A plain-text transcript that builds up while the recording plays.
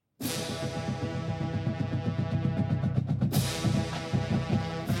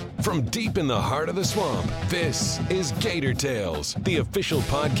From deep in the heart of the swamp, this is Gator Tales, the official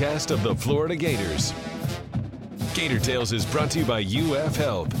podcast of the Florida Gators. Gator Tales is brought to you by UF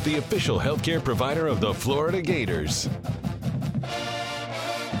Health, the official healthcare provider of the Florida Gators.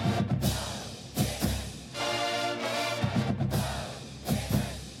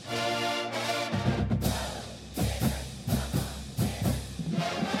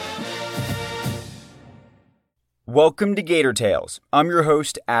 Welcome to Gator Tales. I'm your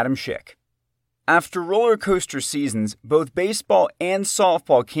host, Adam Schick. After roller coaster seasons, both baseball and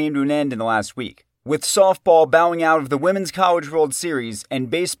softball came to an end in the last week, with softball bowing out of the Women's College World Series and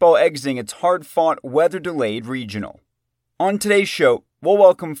baseball exiting its hard-fought, weather-delayed regional. On today's show, we'll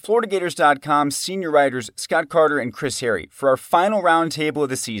welcome FloridaGators.com senior writers Scott Carter and Chris Harry for our final roundtable of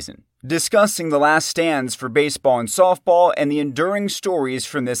the season, discussing the last stands for baseball and softball and the enduring stories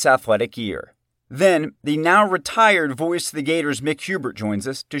from this athletic year. Then, the now retired voice of the Gators, Mick Hubert, joins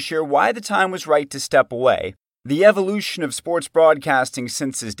us to share why the time was right to step away, the evolution of sports broadcasting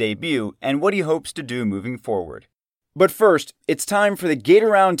since his debut, and what he hopes to do moving forward. But first, it's time for the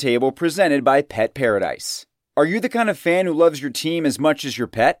Gator Roundtable presented by Pet Paradise. Are you the kind of fan who loves your team as much as your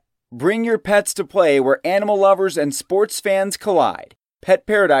pet? Bring your pets to play where animal lovers and sports fans collide. Pet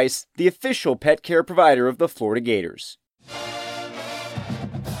Paradise, the official pet care provider of the Florida Gators.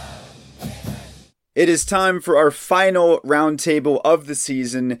 It is time for our final roundtable of the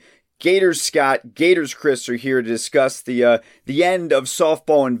season. Gators Scott, Gators Chris are here to discuss the end of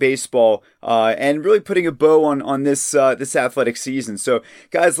softball and baseball, and really putting a bow on this athletic season. So,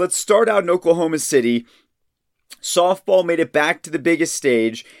 guys, let's start out in Oklahoma City. Softball made it back to the biggest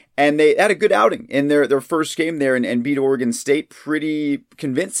stage, and they had a good outing in their first game there and beat Oregon State pretty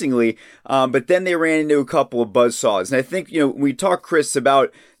convincingly. But then they ran into a couple of buzzsaws. And I think, when we talk, Chris,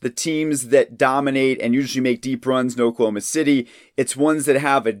 about the teams that dominate and usually make deep runs in Oklahoma City, it's ones that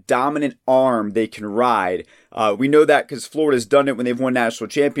have a dominant arm they can ride. We know that because Florida's done it when they've won national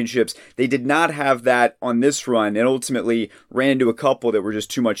championships. They did not have that on this run and ultimately ran into a couple that were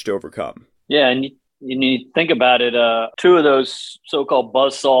just too much to overcome. Yeah, and you think about it, two of those so-called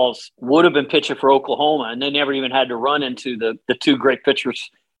buzzsaws would have been pitching for Oklahoma, and they never even had to run into the two great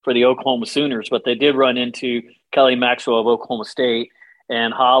pitchers for the Oklahoma Sooners, but they did run into Kelly Maxwell of Oklahoma State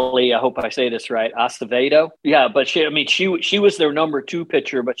and Holly, I hope I say this right, Acevedo. Yeah, but she was their number two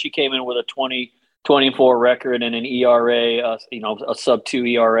pitcher, but she came in with a 20-24 record and an ERA, a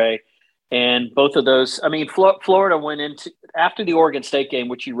sub-2 ERA. And both of those, Florida went into, after the Oregon State game,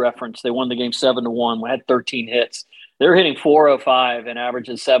 which you referenced, they won the game 7-1, had 13 hits. They're hitting .405 and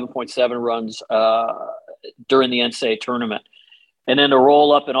averaging 7.7 runs during the NCAA tournament. And then to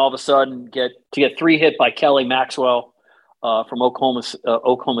roll up and all of a sudden get three hit by Kelly Maxwell from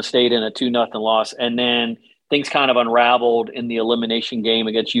Oklahoma State in a 2-0 loss. And then things kind of unraveled in the elimination game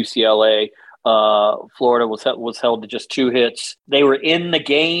against UCLA. Florida was held to just two hits. They were in the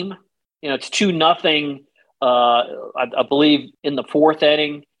game. It's 2-0, I believe, in the fourth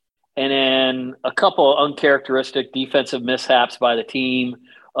inning. And then a couple of uncharacteristic defensive mishaps by the team.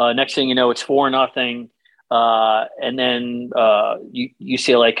 Next thing you know, it's 4-0. And then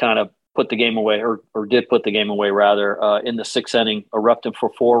UCLA kind of put the game away, or did put the game away, rather, in the sixth inning, erupting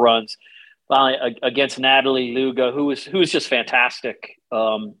for 4 runs. Finally, against Natalie Luga, who was just fantastic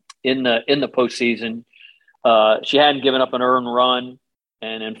in the postseason. She hadn't given up an earned run,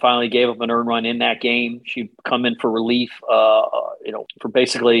 and then finally gave up an earned run in that game. She'd come in for relief, for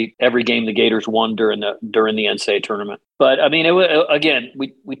basically every game the Gators won during the NCAA tournament. But it was, again,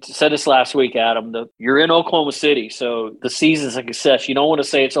 we said this last week, Adam. You're in Oklahoma City, so the season's a success. You don't want to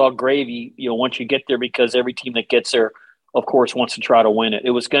say it's all gravy, once you get there, because every team that gets there, of course, wants to try to win it.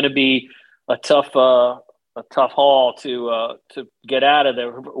 It was going to be a tough haul to get out of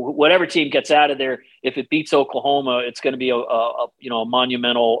there. Whatever team gets out of there, if it beats Oklahoma, it's going to be a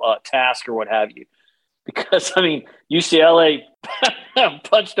monumental task or what have you. Because UCLA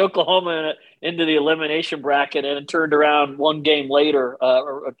punched Oklahoma into the elimination bracket and turned around one game later.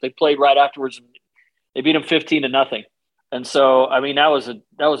 Or they played right afterwards. And they beat them 15-0. And so that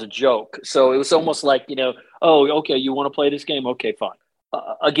was a joke. So it was almost like oh, okay, you want to play this game? Okay, fine.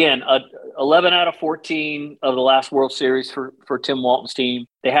 Again, 11 out of 14 of the last World Series for Tim Walton's team.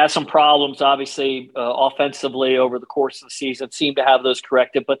 They had some problems, obviously, offensively over the course of the season, seemed to have those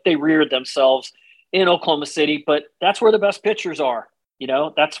corrected, but they reared themselves in Oklahoma City. But that's where the best pitchers are.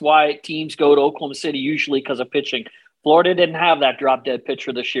 That's why teams go to Oklahoma City usually, because of pitching. Florida didn't have that drop-dead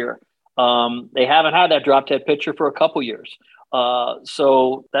pitcher this year. They haven't had that drop-dead pitcher for a couple years.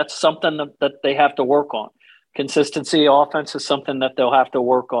 So that's something that they have to work on. Consistency offense is something that they'll have to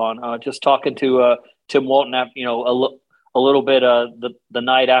work on. Just talking to Tim Walton, a little bit the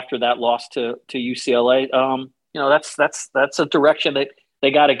night after that loss to UCLA. That's a direction that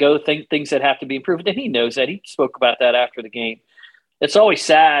they got to go. Things that have to be improved, and he knows that. He spoke about that after the game. It's always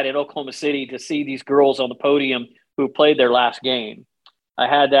sad in Oklahoma City to see these girls on the podium who played their last game. I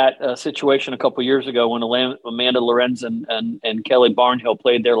had that situation a couple years ago when Amanda Lorenz and Kelly Barnhill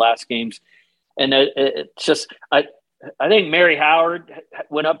played their last games, and it's just I think Mary Howard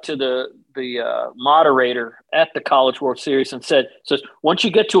went up to the moderator at the College World Series and says, once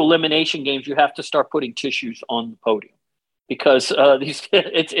you get to elimination games, you have to start putting tissues on the podium because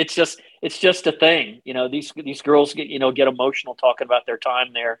it's just a thing. These girls get emotional talking about their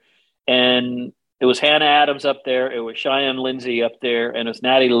time there, and it was Hannah Adams up there, it was Cheyenne Lindsay up there, and it was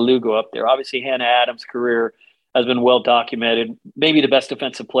Natty Lugo up there. Obviously, Hannah Adams' career has been well documented, maybe the best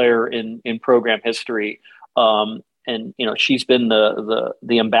defensive player in program history. And she's been the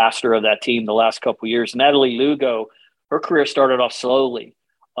ambassador of that team the last couple of years. Natalie Lugo, her career started off slowly,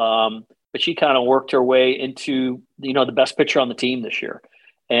 but she kind of worked her way into the best pitcher on the team this year,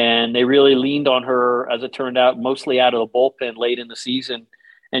 and they really leaned on her, as it turned out, mostly out of the bullpen late in the season.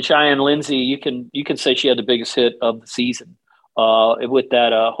 And Cheyenne Lindsay, you can say she had the biggest hit of the season with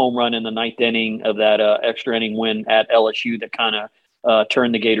that home run in the ninth inning of that extra inning win at LSU that kind of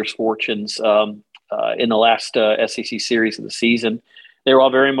turned the Gators' fortunes. In the last SEC series of the season. They were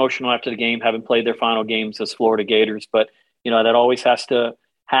all very emotional after the game, having played their final games as Florida Gators. But, that always has to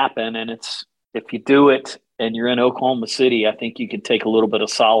happen. And if you do it and you're in Oklahoma City, I think you can take a little bit of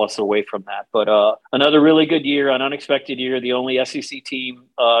solace away from that. But another really good year, an unexpected year, the only SEC team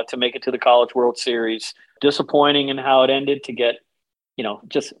to make it to the College World Series. Disappointing in how it ended to get,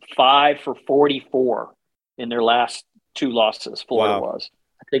 just 5 for 44 in their last 2 losses, Florida was.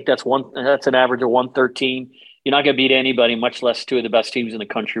 I think that's an average of 113. You're not going to beat anybody, much less 2 of the best teams in the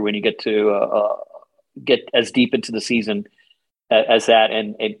country when you get to get as deep into the season as that,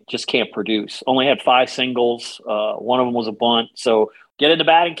 and it just can't produce. Only had 5 singles. One of them was a bunt. So get in the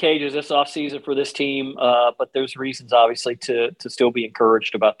batting cages this offseason for this team. But there's reasons, obviously, to still be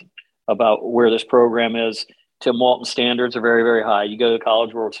encouraged about where this program is. Tim Walton's standards are very, very high. You go to the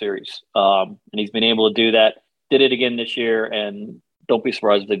College World Series, and he's been able to do that. Did it again this year, and don't be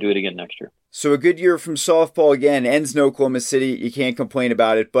surprised if they do it again next year. So a good year from softball again, ends in Oklahoma City. You can't complain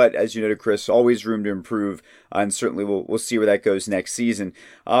about it, but as you noted, Chris, always room to improve, and certainly we'll see where that goes next season.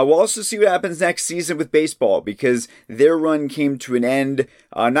 We'll also see what happens next season with baseball, because their run came to an end,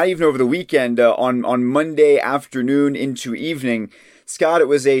 not even over the weekend, on Monday afternoon into evening. Scott, it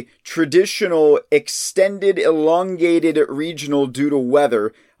was a traditional, extended, elongated regional due to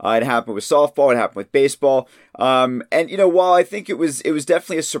weather. It happened with softball. It happened with baseball. And while I think it was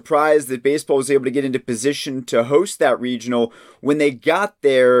definitely a surprise that baseball was able to get into position to host that regional, when they got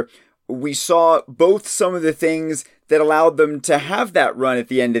there, we saw both some of the things that allowed them to have that run at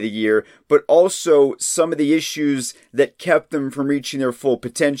the end of the year, but also some of the issues that kept them from reaching their full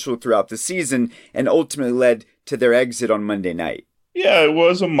potential throughout the season and ultimately led to their exit on Monday night. Yeah, it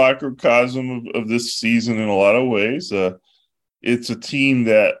was a microcosm of this season in a lot of ways. It's a team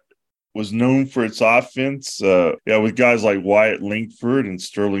that was known for its offense, with guys like Wyatt Langford and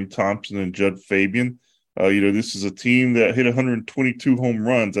Sterling Thompson and Judd Fabian. This is a team that hit 122 home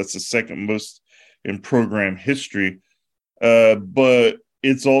runs. That's the second most in program history. But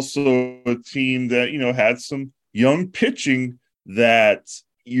it's also a team that, had some young pitching that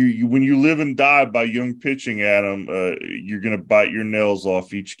you when you live and die by young pitching, Adam, you're going to bite your nails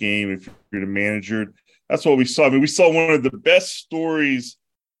off each game if you're the manager. That's what we saw. I mean, we saw one of the best stories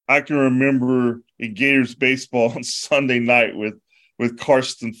I can remember in Gators baseball on Sunday night with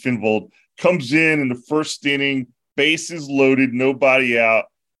Karsten Finvold. Comes in the first inning, bases loaded, nobody out,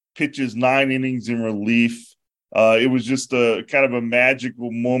 pitches 9 innings in relief. It was just a kind of a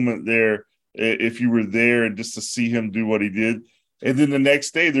magical moment there if you were there, and just to see him do what he did. And then the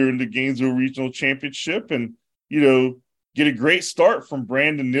next day, they're in the Gainesville Regional Championship and, get a great start from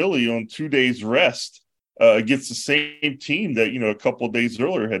Brandon Nilly on 2 days rest against the same team that, a couple of days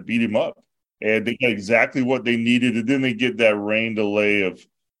earlier had beat him up. And they got exactly what they needed. And then they get that rain delay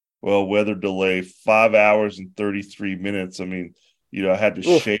weather delay, 5 hours and 33 minutes. I mean, I had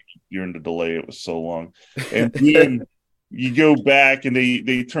to shake during the delay. It was so long. And then you go back and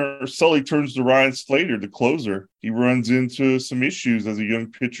Sully turns to Ryan Slater, the closer. He runs into some issues as a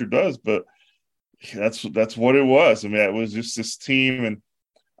young pitcher does, but that's what it was. I mean, it was just this team. And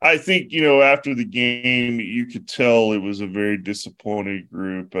I think, after the game, you could tell it was a very disappointed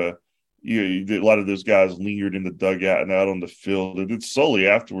group. A lot of those guys lingered in the dugout and out on the field. And then Sully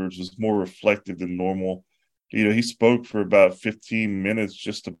afterwards was more reflective than normal. He spoke for about 15 minutes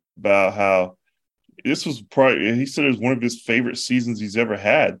just about how, this was probably, he said it was one of his favorite seasons he's ever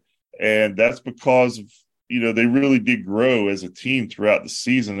had. And that's because of, they really did grow as a team throughout the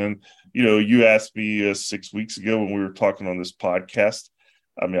season. And, you asked me 6 weeks ago when we were talking on this podcast,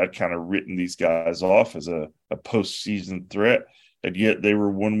 I mean, I'd kind of written these guys off as a postseason threat. And yet they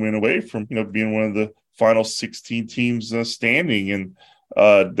were one win away from, being one of the final 16 teams standing. And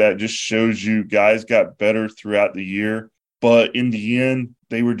that just shows you guys got better throughout the year. But in the end,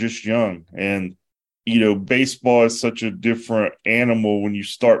 they were just young. And, baseball is such a different animal when you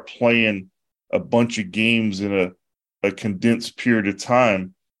start playing a bunch of games in a condensed period of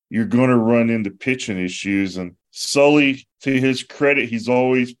time. You're going to run into pitching issues. And Sully, to his credit, he's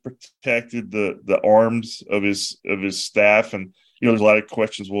always protected the arms of his staff. And, there's a lot of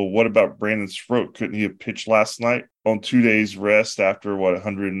questions. Well, what about Brandon Sproat? Couldn't he have pitched last night on 2 days rest after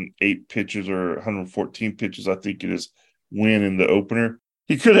 108 pitches or 114 pitches, I think it is, win in the opener?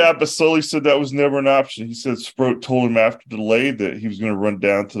 He could have, but Sully said that was never an option. He said Sproat told him after the delay that he was going to run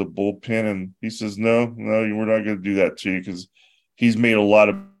down to the bullpen, and he says, no, we're not going to do that to you, because he's made a lot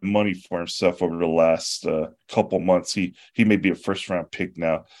of money for himself over the last couple months. He may be a first-round pick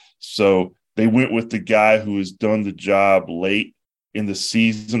now. So they went with the guy who has done the job late in the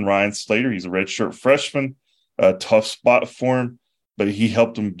season, Ryan Slater. He's a redshirt freshman, a tough spot for him, but he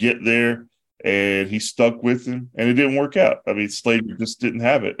helped him get there. And he stuck with him, and it didn't work out. I mean, Slater just didn't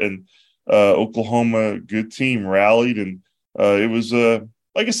have it. And Oklahoma, good team, rallied. And it was,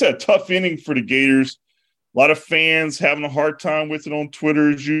 like I said, a tough inning for the Gators. A lot of fans having a hard time with it on Twitter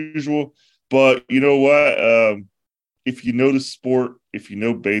as usual. But you know what? If you know the sport, if you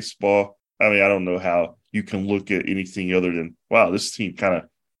know baseball, I mean, I don't know how you can look at anything other than, wow, this team kind of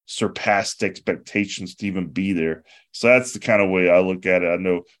surpassed expectations to even be there. So that's the kind of way I look at it. I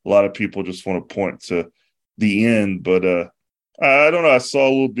know a lot of people just want to point to the end, but I don't know. I saw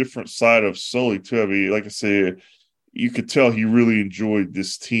a little different side of Sully too. I mean, like I said, you could tell he really enjoyed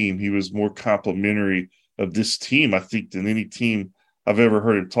this team. He was more complimentary of this team, I think, than any team I've ever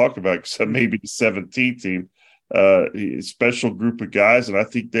heard him talk about, except maybe the 17th team. A special group of guys, and I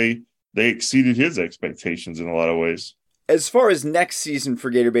think they exceeded his expectations in a lot of ways. As far as next season for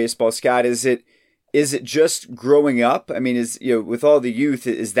Gator baseball, Scott, is it just growing up? I mean, with all the youth,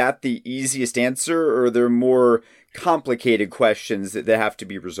 is that the easiest answer, or are there more complicated questions that have to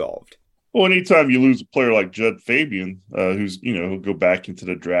be resolved? Well, anytime you lose a player like Judd Fabian, who's, he'll go back into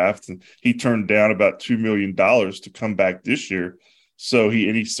the draft, and he turned down about $2 million to come back this year. So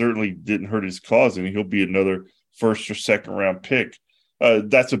he certainly didn't hurt his cause, and he'll be another first or second round pick.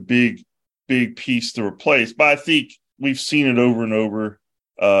 That's a big piece to replace. But I think we've seen it over and over.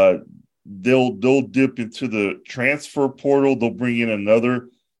 They'll dip into the transfer portal. They'll bring in another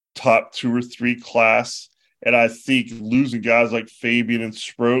top 2 or 3 class. And I think losing guys like Fabian and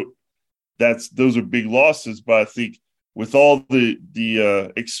Sproat, those are big losses. But I think with all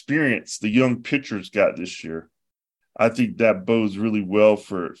the experience the young pitchers got this year, I think that bodes really well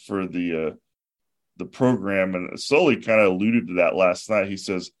for the program. And Sully kind of alluded to that last night. He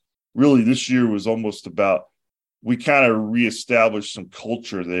says, really, this year was almost about, we kind of reestablished some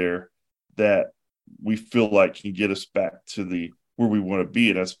culture there that we feel like can get us back to where we want to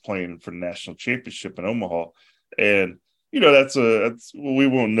be, and that's playing for the national championship in Omaha. And that's we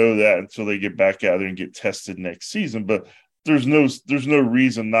won't know that until they get back out there and get tested next season. But there's no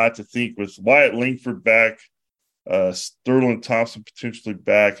reason not to think, with Wyatt Langford back, Sterling Thompson potentially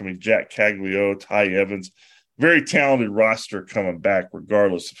back. I mean, Jack Caglio, Ty Evans, very talented roster coming back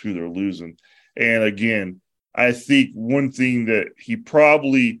regardless of who they're losing. And again, I think one thing that he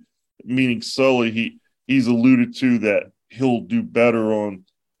probably, meaning Sully, he's alluded to that he'll do better on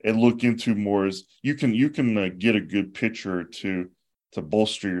and look into more is you can get a good pitcher to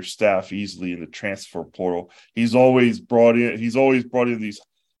bolster your staff easily in the transfer portal. He's always brought in these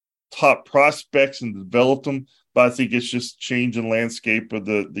top prospects and developed them, but I think it's just changing landscape of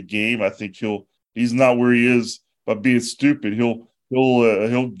the game. I think he's not where he is by being stupid. He'll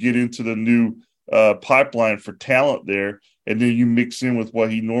get into the new pipeline for talent there, and then you mix in with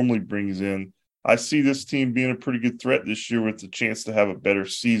what he normally brings in. I see this team being a pretty good threat this year with the chance to have a better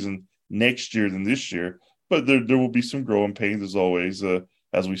season next year than this year. But there will be some growing pains as always,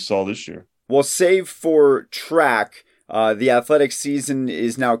 as we saw this year. Well, save for track, the athletic season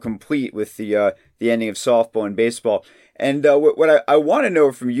is now complete with the ending of softball and baseball. And what I want to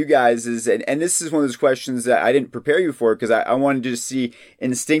know from you guys is, and this is one of those questions that I didn't prepare you for because I wanted to see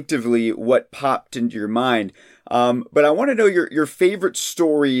instinctively what popped into your mind. But I want to know your favorite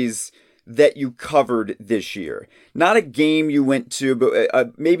stories that you covered this year. Not a game you went to,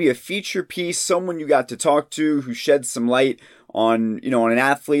 but maybe a feature piece, someone you got to talk to who shed some light on an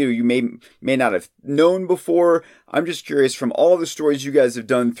athlete who you may not have known before. I'm just curious from all the stories you guys have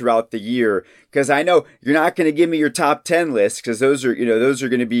done throughout the year, because I know you're not going to give me your top 10 list, because those are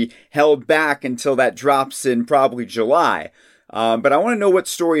going to be held back until that drops in probably July. But I want to know what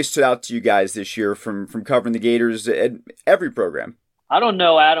stories stood out to you guys this year from covering the Gators at every program. I don't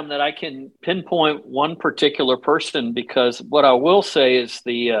know, Adam, that I can pinpoint one particular person, because what I will say is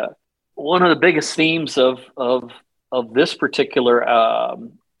the one of the biggest themes of this particular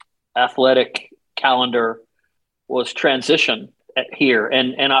athletic calendar was transition here.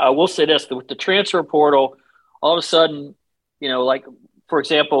 And I will say this, with the transfer portal, all of a sudden, like, for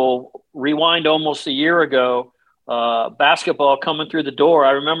example, rewind almost a year ago, basketball coming through the door.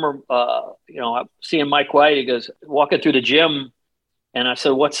 I remember, seeing Mike White. He goes, walking through the gym, and I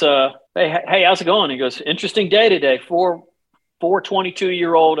said, hey, how's it going? He goes, interesting day today. Four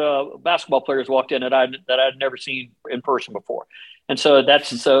 22-year-old basketball players walked in that I'd never seen in person before. And so that's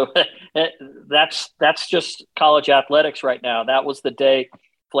just college athletics right now. That was the day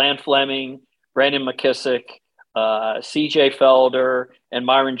Flan Fleming, Brandon McKissick, CJ Felder, and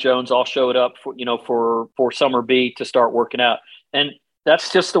Myron Jones all showed up for Summer B to start working out. And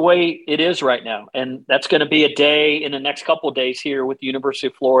that's just the way it is right now. And that's going to be a day in the next couple of days here with the University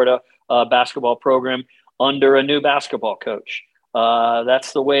of Florida basketball program under a new basketball coach.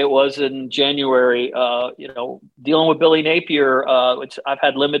 That's the way it was in January. Dealing with Billy Napier, I've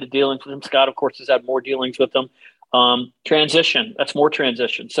had limited dealings with him. Scott, of course, has had more dealings with him. Transition, that's more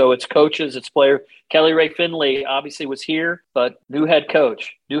transition. So it's coaches, it's player. Kelly Ray Finley obviously was here, but new head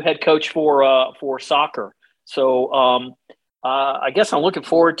coach for soccer. So I guess I'm looking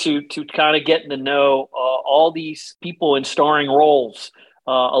forward to kind of getting to know all these people in starring roles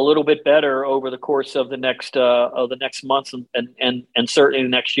a little bit better over the course of the next months and certainly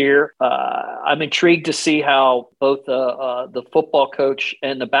next year. I'm intrigued to see how both the football coach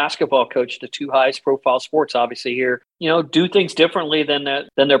and the basketball coach, the two highest profile sports obviously here, do things differently than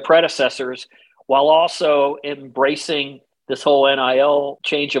their predecessors, while also embracing this whole NIL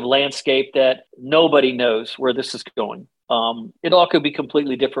change of landscape that nobody knows where this is going. It all could be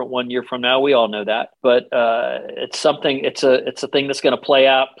completely different 1 year from now. We all know that, but it's something. It's a thing that's going to play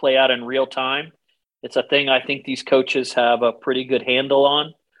out in real time. It's a thing I think these coaches have a pretty good handle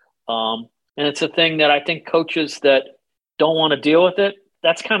on, and it's a thing that I think coaches that don't want to deal with it,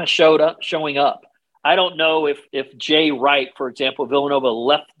 that's kind of showing up. I don't know if Jay Wright, for example, Villanova,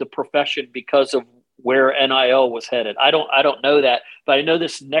 left the profession because of where NIL was headed. I don't know that, but I know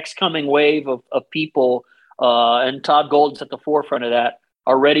this next coming wave of people. And Todd Golden's at the forefront of that,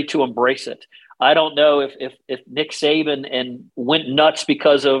 are ready to embrace it. I don't know if Nick Saban and went nuts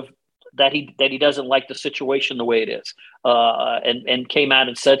because of that he doesn't like the situation the way it is, and came out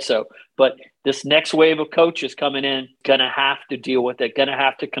and said so. But this next wave of coaches coming in, gonna have to deal with it, gonna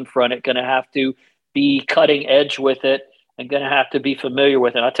have to confront it, gonna have to be cutting edge with it, and gonna have to be familiar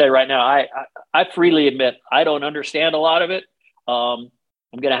with it. I'll tell you right now, I freely admit I don't understand a lot of it.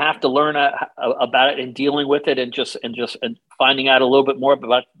 I'm going to have to learn about it and dealing with it and finding out a little bit more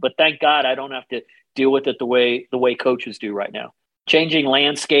about it. But thank God I don't have to deal with it the way coaches do right now. Changing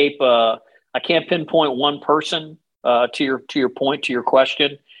landscape. I can't pinpoint one person to your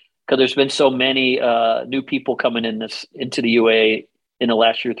question, because there's been so many new people coming into the UA in the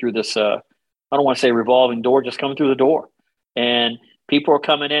last year through this. I don't want to say revolving door, just coming through the door, and people are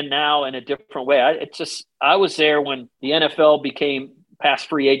coming in now in a different way. I was there when the NFL became past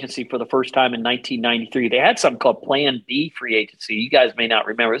free agency for the first time in 1993. They had something called Plan B free agency. You guys may not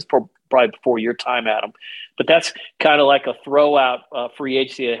remember. It's probably before your time, Adam. But that's kind of like a throw-out free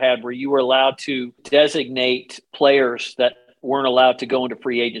agency they had, where you were allowed to designate players that weren't allowed to go into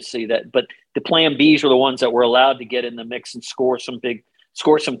free agency. But the Plan Bs were the ones that were allowed to get in the mix and score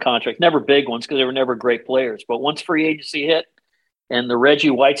some contracts. Never big ones, because they were never great players. But once free agency hit, and the Reggie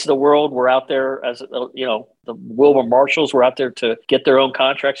Whites of the world were out there, as the Wilbur Marshalls were out there to get their own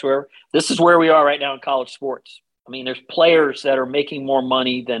contracts, wherever. This is where we are right now in college sports. I mean, there's players that are making more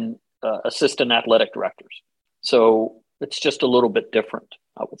money than assistant athletic directors. So it's just a little bit different,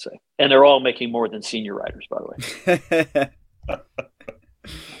 I would say. And they're all making more than senior writers, by the way.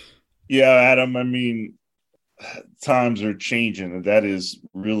 Yeah, Adam, I mean, times are changing, and that is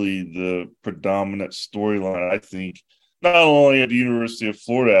really the predominant storyline, I think, not only at the University of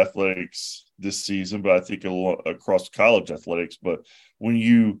Florida athletics this season, but I think across college athletics. But when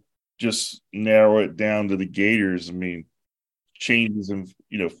you just narrow it down to the Gators, I mean, changes in,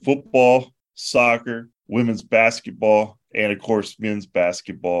 football, soccer, women's basketball, and of course, men's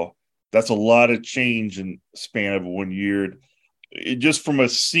basketball. That's a lot of change in the span of 1 year. Just from a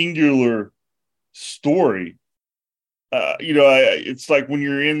singular story, it's like when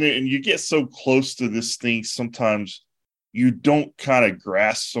you're in there and you get so close to this thing, sometimes you don't kind of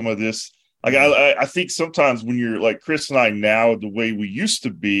grasp some of this. Like I think sometimes when you're like Chris and I now, the way we used to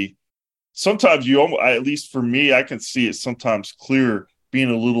be, sometimes you almost, at least for me, I can see it sometimes clearer being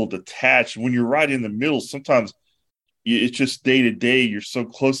a little detached. When you're right in the middle, sometimes it's just day to day. You're so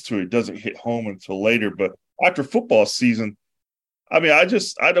close to it, it doesn't hit home until later. But after football season, I mean, I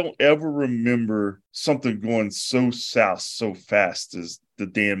don't ever remember something going so south so fast as the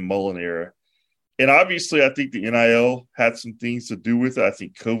Dan Mullen era. And obviously, I think the NIL had some things to do with it. I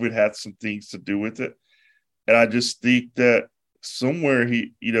think COVID had some things to do with it. And I just think that somewhere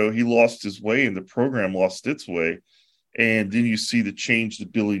he lost his way and the program lost its way. And then you see the change to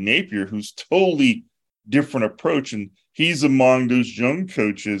Billy Napier, who's totally different approach. And he's among those young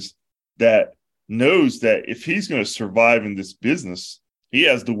coaches that knows that if he's going to survive in this business, he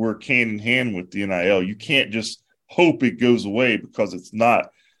has to work hand in hand with the NIL. You can't just hope it goes away, because it's not.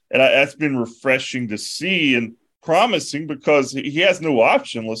 And that's been refreshing to see and promising, because he has no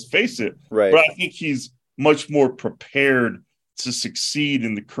option, let's face it. Right. But I think he's much more prepared to succeed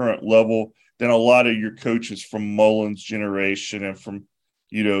in the current level than a lot of your coaches from Mullen's generation and from,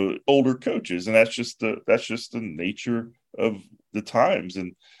 older coaches. And that's just the nature of the times.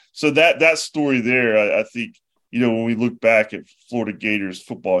 And so that story there, I think, when we look back at Florida Gators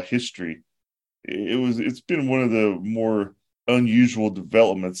football history, it's been one of the more unusual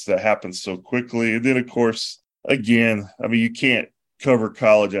developments that happened so quickly. And then, of course, again, I mean, you can't cover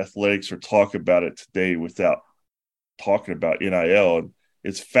college athletics or talk about it today without talking about NIL. And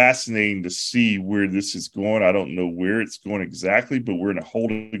it's fascinating to see where this is going. I don't know where it's going exactly, but we're in a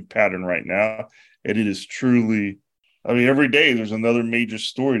holding pattern right now. And it is truly, I mean, every day there's another major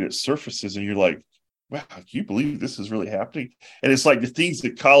story that surfaces and you're like, wow, can you believe this is really happening? And it's like the things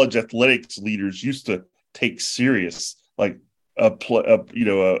that college athletics leaders used to take serious, like a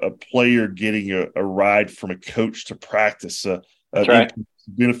player getting a ride from a coach to practice, right.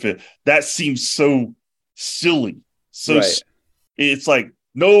 benefit. That seems so silly. So right. It's like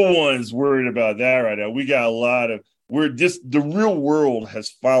no one's worried about that right now. We got the real world has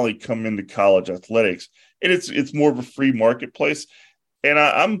finally come into college athletics, and it's more of a free marketplace. And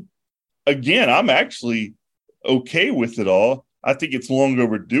I'm actually okay with it all. I think it's long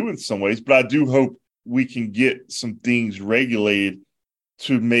overdue in some ways, but I do hope we can get some things regulated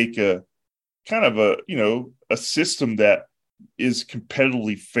to make a kind of a system that is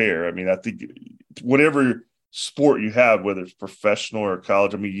competitively fair. I mean, I think whatever sport you have, whether it's professional or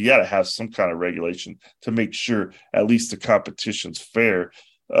college, I mean, you got to have some kind of regulation to make sure at least the competition's fair.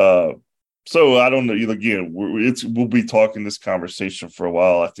 So I don't know. Again, we'll be talking this conversation for a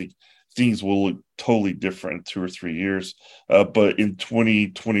while. I think things will look totally different in 2 or 3 years. But in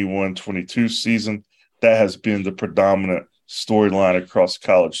 2021-22 season, that has been the predominant storyline across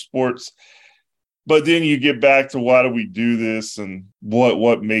college sports. But then you get back to why do we do this and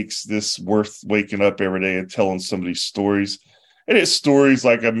what makes this worth waking up every day and telling some of these stories. And it's stories,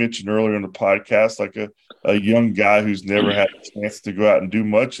 like I mentioned earlier in the podcast, like a young guy who's never had a chance to go out and do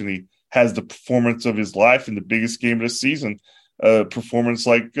much, and he has the performance of his life in the biggest game of the season, performance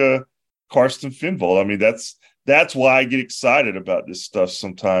like Karsten Finvold. I mean, that's why I get excited about this stuff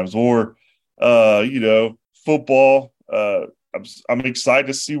sometimes. Or, football. I'm excited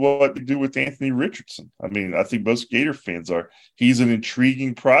to see what they do with Anthony Richardson. I mean, I think most Gator fans are. He's an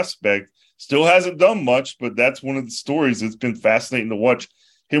intriguing prospect. Still hasn't done much, but that's one of the stories that's been fascinating to watch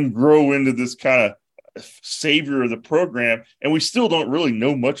him grow into this kind of savior of the program. And we still don't really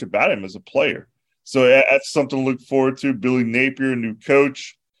know much about him as a player. So that's something to look forward to. Billy Napier, new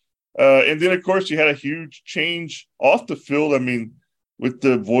coach. And then, of course, you had a huge change off the field. I mean, with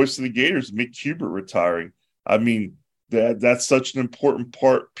the voice of the Gators, Mick Hubert retiring. I mean, that's such an important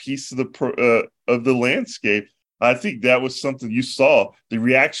piece of the landscape. I think that was something you saw. The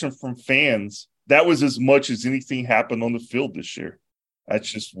reaction from fans, that was as much as anything happened on the field this year.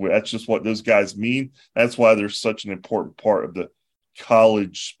 That's just what those guys mean. That's why they're such an important part of the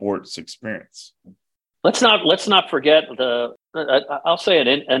college sports experience. Let's not forget I'll say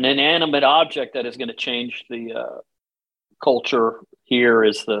an inanimate object that is going to change the culture here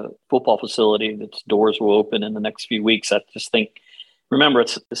is the football facility. Its doors will open in the next few weeks. I just think, remember,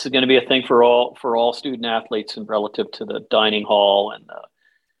 this is going to be a thing for all student athletes, and relative to the dining hall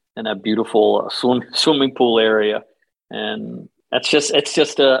and that beautiful swimming pool area. And it's just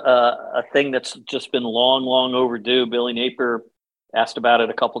a thing that's just been long overdue. Billy Napier asked about it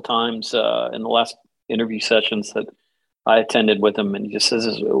a couple times in the last interview sessions that I attended with him, and he just says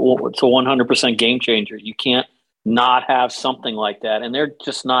it's a 100% game changer. You can't not have something like that, and they're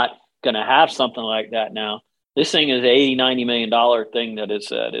just not going to have something like that now. This thing is $80-90 million thing that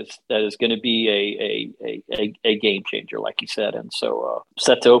is going to be a game changer, like you said, and so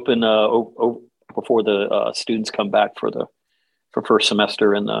set to open before the students come back for first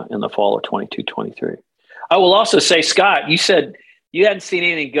semester in the fall of 22-23. I will also say, Scott, you said you hadn't seen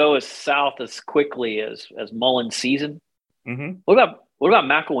anything go as south as quickly as Mullen's season. Mm-hmm. What about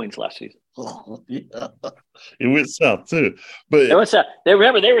McElwain's last season? Oh, yeah. It went south too, but they went south. They were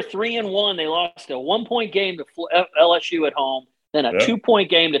 3-1. They lost a 1-point game to LSU at home, then a 2-point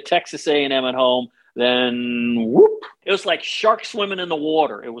game to Texas A&M at home. Then whoop! It was like sharks swimming in the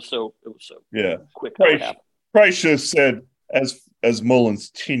water. It was so quick. Probably should have said as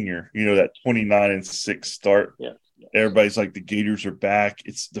Mullen's tenure. That 29-6 start. Yeah. Everybody's like, the Gators are back.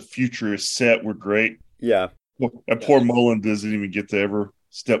 It's the future is set. We're great. Yeah. And poor Mullen doesn't even get to ever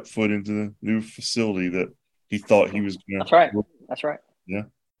step foot into the new facility that he thought he was going to. That's right. Yeah.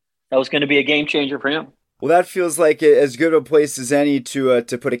 That was going to be a game changer for him. Well, that feels like as good of a place as any to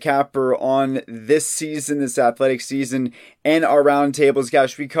put a capper on this season, this athletic season, and our roundtables.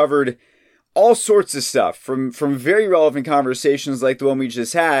 Gosh, we covered all sorts of stuff from very relevant conversations like the one we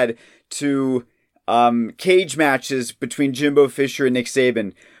just had to cage matches between Jimbo Fisher and Nick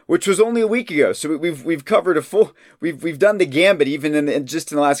Saban, which was only a week ago. So we've covered we've done the gambit even in the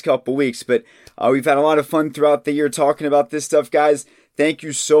last couple of weeks. But we've had a lot of fun throughout the year talking about this stuff, guys. Thank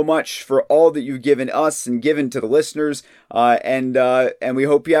you so much for all that you've given us and given to the listeners, and we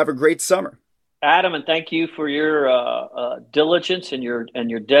hope you have a great summer. Adam, and thank you for your diligence and your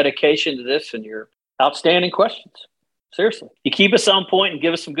dedication to this and your outstanding questions. Seriously, you keep us on point and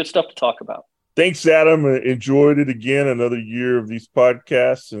give us some good stuff to talk about. Thanks, Adam. Enjoyed it again. Another year of these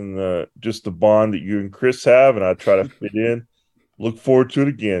podcasts and just the bond that you and Chris have, and I try to fit in. Look forward to it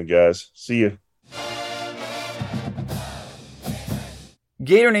again, guys. See you.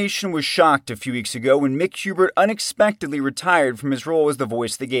 Gator Nation was shocked a few weeks ago when Mick Hubert unexpectedly retired from his role as the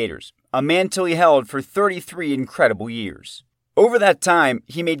voice of the Gators, a mantle he held for 33 incredible years. Over that time,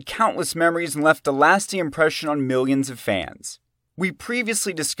 he made countless memories and left a lasting impression on millions of fans. We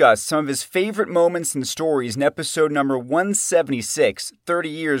previously discussed some of his favorite moments and stories in episode number 176, 30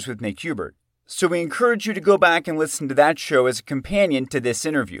 Years with Mick Hubert. So we encourage you to go back and listen to that show as a companion to this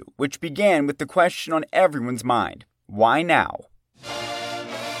interview, which began with the question on everyone's mind: why now?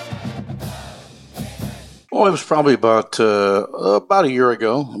 Well, it was probably about a year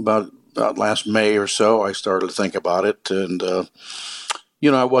ago, about last May or so, I started to think about it. And,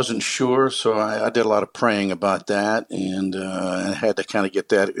 I wasn't sure, so I did a lot of praying about that. And I had to kind of get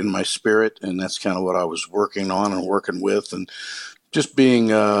that in my spirit. And that's kind of what I was working on and working with, and just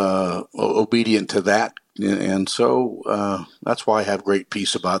being obedient to that. And so that's why I have great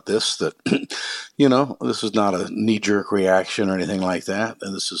peace about this, that, this is not a knee-jerk reaction or anything like that.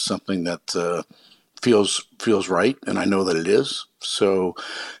 And this is something that feels right, and I know that it is. So,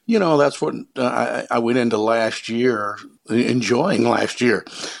 that's what I went into last year, enjoying last year.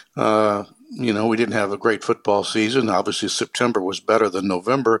 We didn't have a great football season. Obviously, September was better than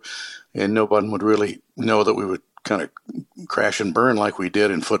November, and no one would really know that we would kind of crash and burn like we did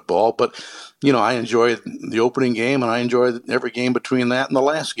in football. But, I enjoyed the opening game, and I enjoyed every game between that and the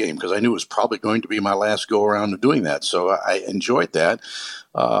last game, because I knew it was probably going to be my last go around of doing that. So I enjoyed that.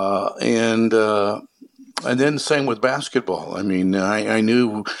 And then same with basketball. I mean, I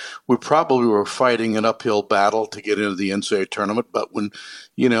knew we probably were fighting an uphill battle to get into the NCAA tournament. But when,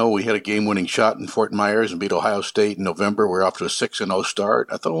 we had a game-winning shot in Fort Myers and beat Ohio State in November, we're off to a 6-0 start.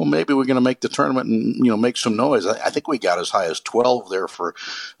 I thought, well, maybe we're going to make the tournament and, make some noise. I think we got as high as 12 there for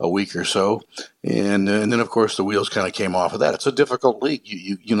a week or so. And then, of course, the wheels kind of came off of that. It's a difficult league,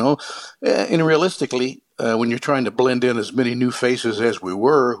 and realistically, when you're trying to blend in as many new faces as we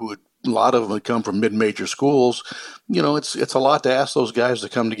were, a lot of them had come from mid-major schools. It's a lot to ask those guys to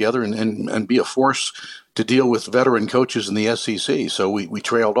come together and be a force to deal with veteran coaches in the SEC. So we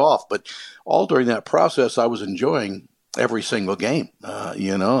trailed off. But all during that process, I was enjoying every single game.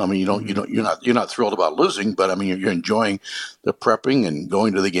 You're not thrilled about losing, but I mean, you're enjoying the prepping and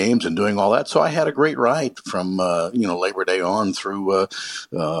going to the games and doing all that. So I had a great ride from Labor Day on through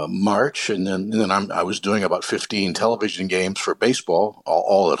March, and then I was doing about 15 television games for baseball,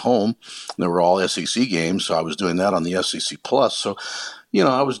 all at home. They were all SEC games, so I was doing that on the SEC Plus. So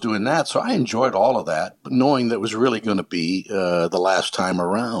I was doing that, so I enjoyed all of that, but knowing that it was really going to be the last time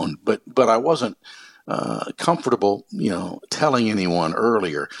around. But I wasn't comfortable, telling anyone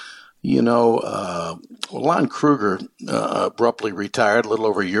earlier. Lon Kruger abruptly retired a little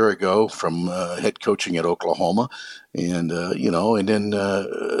over a year ago from head coaching at Oklahoma, and then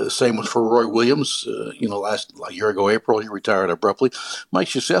same was for Roy Williams. A year ago April, he retired abruptly. Mike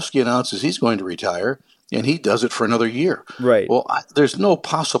Krzyzewski announces he's going to retire. and he does it for another year. Right. Well, there's no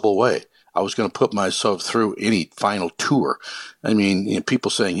possible way I was going to put myself through any final tour. I mean,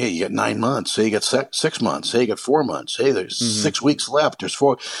 people saying, hey, you got 9 months. Hey, you got 6 months. Hey, you got 4 months. Hey, there's 6 weeks left. There's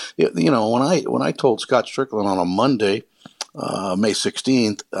 4. When I told Scott Strickland on a Monday, May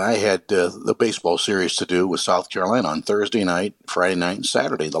 16th, I had the baseball series to do with South Carolina on Thursday night, Friday night, and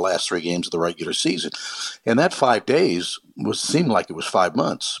Saturday, the last 3 games of the regular season. And that 5 days seemed like it was 5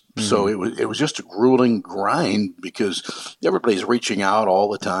 months. So it was just a grueling grind because everybody's reaching out all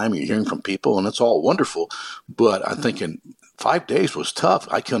the time. You're hearing from people, and it's all wonderful. But I'm thinking 5 days was tough.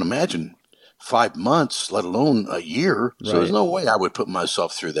 I can't imagine 5 months, let alone a year. So there's no way I would put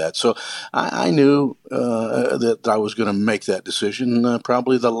myself through that. So I knew that I was going to make that decision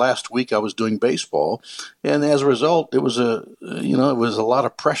probably the last week I was doing baseball. And as a result, it was a lot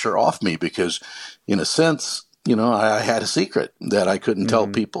of pressure off me because in a sense, I had a secret that I couldn't tell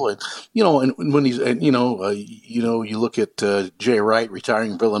people. And, and when you look at Jay Wright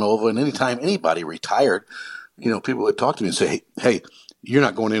retiring Villanova, and anytime anybody retired, people would talk to me and say, hey, you're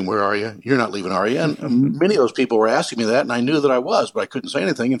not going anywhere, are you? You're not leaving, are you? And many of those people were asking me that, and I knew that I was, but I couldn't say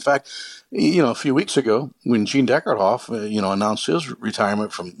anything. In fact, a few weeks ago, when Gene Deckerhoff, announced his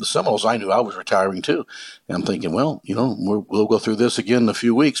retirement from the Seminoles, I knew I was retiring too. And I'm thinking, well, we'll go through this again in a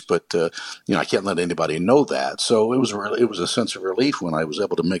few weeks, but I can't let anybody know that. So it was a sense of relief when I was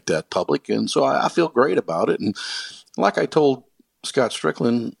able to make that public, and so I feel great about it. And like I told Scott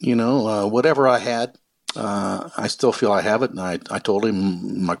Strickland, whatever I had, I still feel I have it, and I told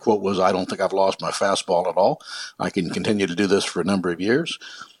him, my quote was, I don't think I've lost my fastball at all. I can continue to do this for a number of years,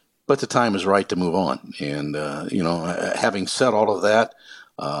 but the time is right to move on. And, having said all of that,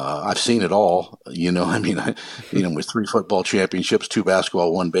 I've seen it all, with 3 football championships, 2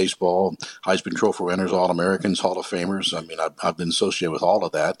 basketball, 1 baseball, Heisman Trophy winners, All-Americans, Hall of Famers. I mean, I've been associated with all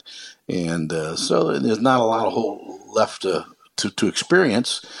of that. And so there's not a lot of left to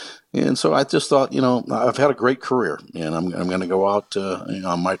experience. And so I just thought, I've had a great career, and I'm going to go out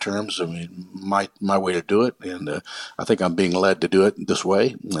on my terms. I mean, my way to do it, and I think I'm being led to do it this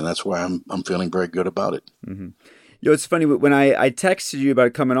way, and that's why I'm feeling very good about it. Mm-hmm. It's funny, when I texted you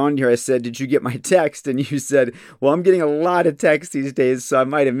about coming on here, I said, did you get my text? And you said, well, I'm getting a lot of texts these days, so I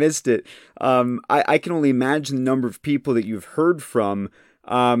might have missed it. I can only imagine the number of people that you've heard from.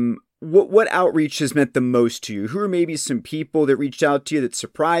 What outreach has meant the most to you? Who are maybe some people that reached out to you that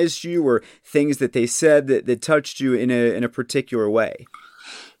surprised you, or things that they said that touched you in a particular way?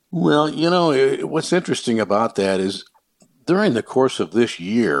 Well, what's interesting about that is during the course of this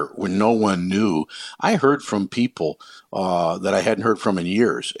year, when no one knew, I heard from people that I hadn't heard from in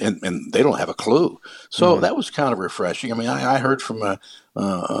years, and they don't have a clue. So that was kind of refreshing. I mean, I heard from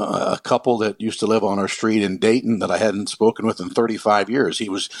a couple that used to live on our street in Dayton that I hadn't spoken with in 35 years. He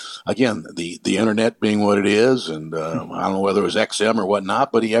was, again, the internet being what it is, and I don't know whether it was XM or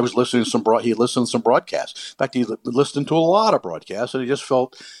whatnot, but he was listening to he listened to some broadcasts. In fact, he listened to a lot of broadcasts, and he just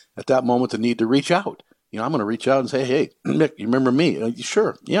felt at that moment the need to reach out. I'm going to reach out and say, hey, Mick, you remember me?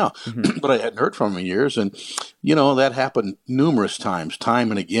 Sure, yeah. But I hadn't heard from him in years. And, that happened numerous times,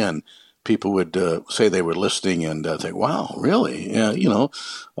 time and again. People would say they were listening and think, wow, really? Yeah,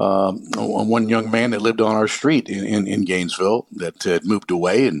 one young man that lived on our street in Gainesville that had moved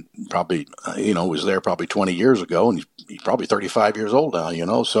away and probably, was there probably 20 years ago, and he's probably 35 years old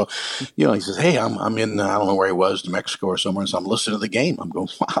now, So, he says, hey, I'm in, I don't know where he was, New Mexico or somewhere, so I'm listening to the game. I'm going,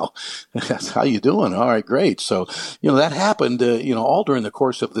 wow, that's how you doing? All right, great. So, that happened, all during the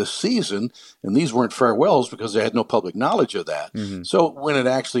course of this season, and these weren't farewells because they had no public knowledge of that. So when it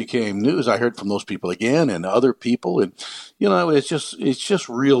actually came news, I heard from those people again and other people, and it's just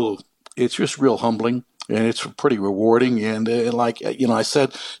real humbling, and it's pretty rewarding. And I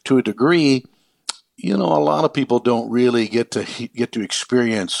said, to a degree, a lot of people don't really get to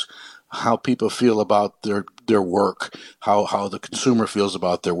experience how people feel about their work, how the consumer feels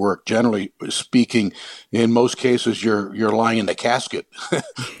about their work. Generally speaking, in most cases, you're lying in the casket,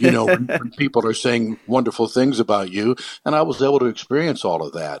 when people are saying wonderful things about you. And I was able to experience all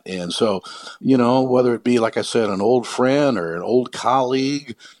of that. And so, whether it be, like I said, an old friend or an old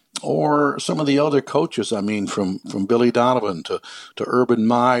colleague, or some of the other coaches, I mean, from Billy Donovan to Urban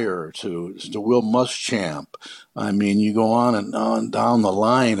Meyer to Will Muschamp. I mean, you go on and on down the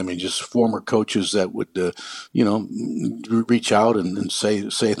line. I mean, just former coaches that would, reach out and say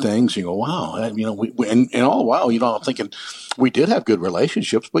things. You go, wow, and all the while, I'm thinking we did have good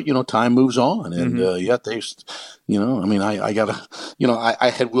relationships, but time moves on, and yet they, I got I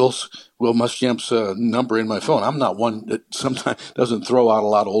had Will Muschamp's number in my phone. I'm not one that sometimes doesn't throw out a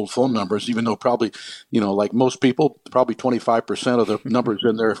lot of old phone numbers, even though probably, like most people, probably 25% of the numbers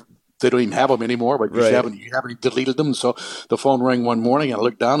in there they don't even have them anymore, but you haven't deleted them. So the phone rang one morning, and I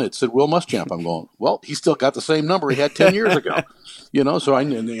looked down, and it said Will Muschamp. I'm going, well, he still got the same number he had 10 years ago. So I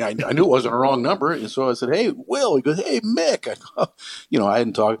knew it wasn't a wrong number. And so I said, hey, Will. He goes, hey, Mick. I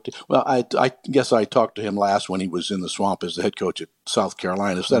hadn't talked to, well, I guess I talked to him last when he was in the Swamp as the head coach at South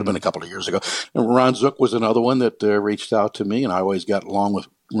Carolina. So that had been a couple of years ago. And Ron Zook was another one that reached out to me, and I always got along with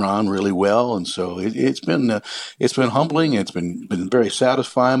Ron really well, and so it's been humbling. It's been very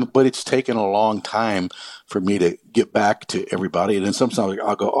satisfying, but it's taken a long time for me to get back to everybody. And then sometimes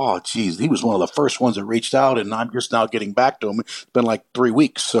I'll go, oh, geez, he was one of the first ones that reached out, and I'm just now getting back to him. It's been like 3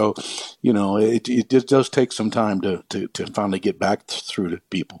 weeks, so it does take some time to finally get back through to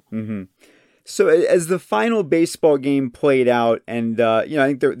people. Mm-hmm. So as the final baseball game played out, and I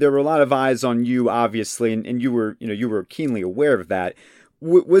think there were a lot of eyes on you, obviously, and you were keenly aware of that.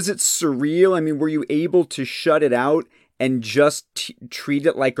 Was it surreal? I mean, were you able to shut it out and just treat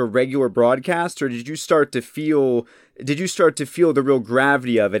it like a regular broadcast, or did you start to feel the real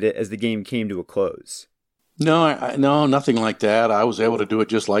gravity of it as the game came to a close? No, no, nothing like that. I was able to do it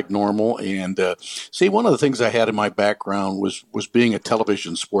just like normal. And see, one of the things I had in my background was being a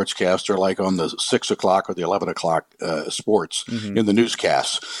television sportscaster, like on the 6 o'clock or the 11 o'clock sports in the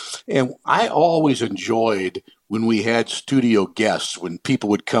newscasts. And I always enjoyed when we had studio guests, when people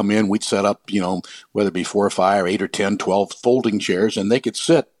would come in, we'd set up, whether it be 4 or 5 or 8 or 10, 12 folding chairs, and they could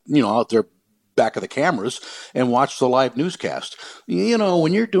sit, out there back of the cameras and watch the live newscast.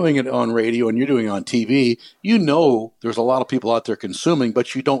 When you're doing it on radio and you're doing it on TV, there's a lot of people out there consuming,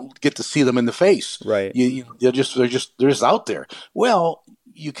 but you don't get to see them in the face. Right. They're just out there. Well,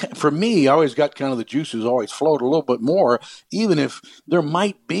 for me, I always got kind of the juices always flowed a little bit more, even if there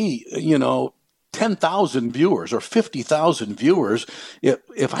might be, 10,000 viewers or 50,000 viewers.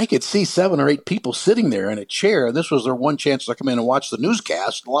 If I could see 7 or 8 people sitting there in a chair, and this was their one chance to come in and watch the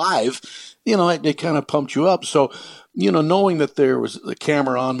newscast live, it kind of pumped you up. So, knowing that there was the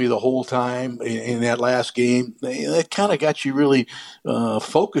camera on me the whole time in that last game, it kind of got you really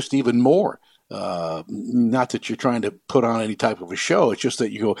focused even more. Not that you're trying to put on any type of a show. It's just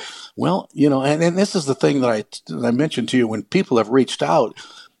that you go, well, and this is the thing that I mentioned to you when people have reached out.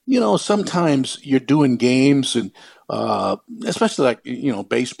 Sometimes you're doing games and especially like,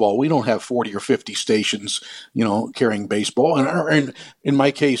 baseball, we don't have 40 or 50 stations, carrying baseball. And in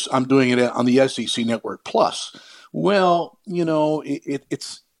my case, I'm doing it on the SEC Network Plus. Well,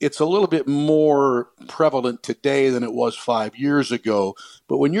 it's a little bit more prevalent today than it was 5 years ago.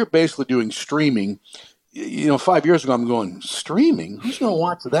 But when you're basically doing streaming, 5 years ago, I'm going, streaming? Who's going to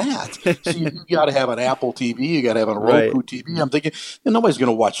watch that? So you got to have an Apple TV. You got to have a Roku TV. I'm thinking, nobody's going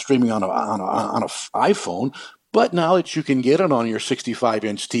to watch streaming on an iPhone. But now that you can get it on your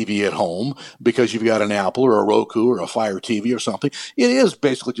 65-inch TV at home because you've got an Apple or a Roku or a Fire TV or something, it is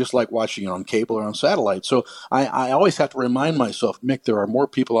basically just like watching it on cable or on satellite. So I always have to remind myself, Mick, there are more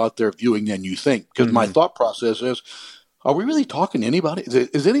people out there viewing than you think. Because my thought process is, are we really talking to anybody?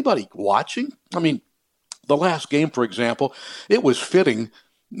 Is anybody watching? I mean, the last game, for example, it was fitting.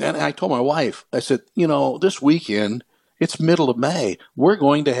 And I told my wife, I said, this weekend, it's middle of May. We're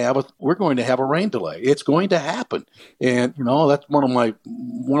going to have a rain delay. It's going to happen. And, that's one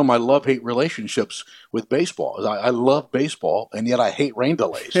of my love-hate relationships with baseball. I love baseball, and yet I hate rain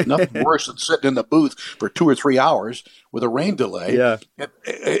delays. Nothing worse than sitting in the booth for 2 or 3 hours with a rain delay. Yeah.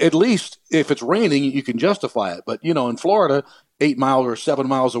 At least if it's raining, you can justify it. But, in Florida, 8 miles or 7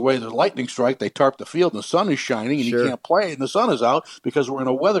 miles away, there's a lightning strike. They tarp the field, and the sun is shining, and you can't play, and the sun is out because we're in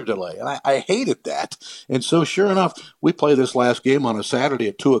a weather delay. And I hated that. And so, sure enough, we played this last game on a Saturday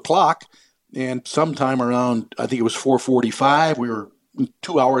at 2 o'clock, and sometime around, I think it was 4:45, we were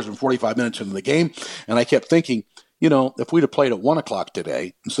 2 hours and 45 minutes into the game, and I kept thinking, if we'd have played at 1 o'clock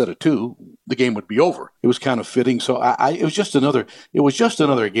today instead of 2, the game would be over. It was kind of fitting. So it was just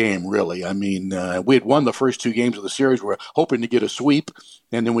another game, really. I mean, we had won the first 2 games of the series. We were hoping to get a sweep,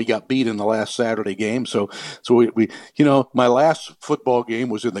 and then we got beat in the last Saturday game. So we my last football game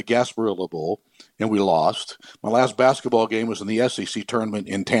was in the Gasparilla Bowl, and we lost. My last basketball game was in the SEC tournament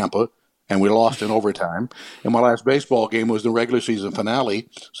in Tampa, and we lost in overtime. And my last baseball game was the regular season finale.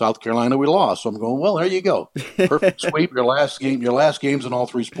 South Carolina, we lost. So I'm going, well, there you go. Perfect sweep. Your last games in all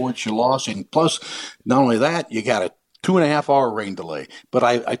 3 sports, you lost. And plus, not only that, you got a 2.5-hour rain delay. But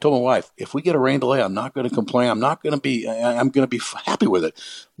I told my wife, if we get a rain delay, I'm not going to complain. I'm going to be happy with it.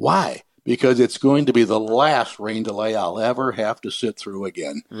 Why? Because it's going to be the last rain delay I'll ever have to sit through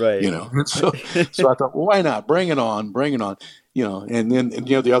again. Right. So I thought, well, why not? Bring it on. And then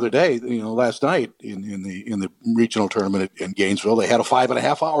the other day, last night in the regional tournament in Gainesville, they had a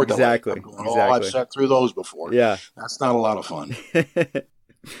 5.5-hour delay. Exactly. I'm going, I've sat through those before. Yeah. That's not a lot of fun.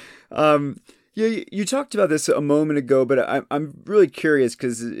 You talked about this a moment ago, but I'm really curious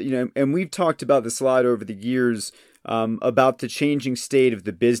because, and we've talked about this a lot over the years, about the changing state of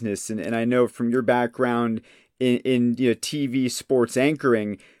the business. And I know from your background in TV sports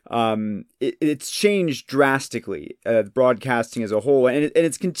anchoring, it's changed drastically, broadcasting as a whole, and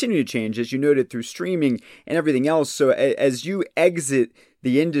it's continued to change, as you noted, through streaming and everything else. So as you exit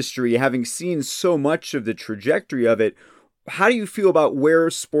the industry, having seen so much of the trajectory of it, how do you feel about where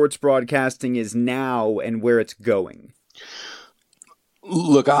sports broadcasting is now and where it's going?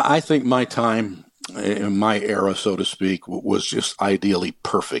 Look, I think my time in my era, so to speak, was just ideally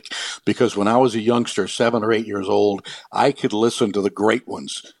perfect, because when I was a youngster, 7 or 8 years old, I could listen to the great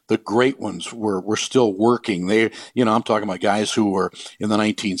ones. The great ones were still working. I'm talking about guys who were in the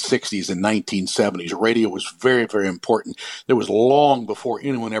 1960s and 1970s. Radio was very, very important. There was long before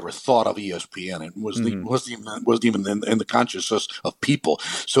anyone ever thought of ESPN. It wasn't even in the consciousness of people.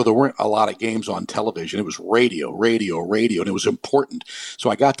 So there weren't a lot of games on television. It was radio, and it was important. So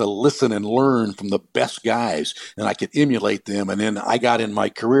I got to listen and learn from the best guys, and I could emulate them. And then I got in my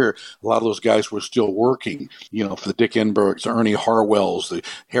career, a lot of those guys were still working, for the Dick Enbergs, the Ernie Harwells, the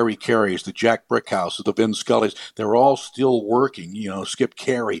Harry Careys, the Jack Brickhouses, the Vin Scullys. They're all still working, Skip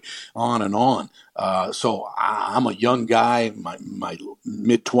Carey, on and on. So I'm a young guy, my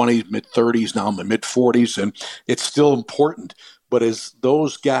mid-20s, mid-30s, now I'm in mid-40s, and it's still important. But as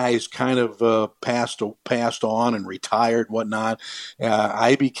those guys kind of passed on and retired and whatnot,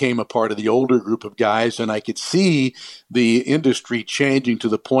 I became a part of the older group of guys, and I could see the industry changing to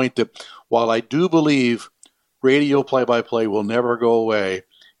the point that while I do believe radio play-by-play will never go away,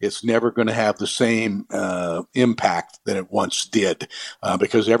 it's never going to have the same impact that it once did,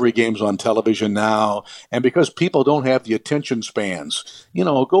 because every game's on television now, and because people don't have the attention spans.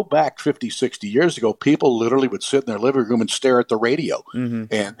 Go back 50, 60 years ago, people literally would sit in their living room and stare at the radio.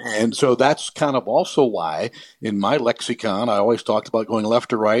 Mm-hmm. And so that's kind of also why in my lexicon, I always talked about going left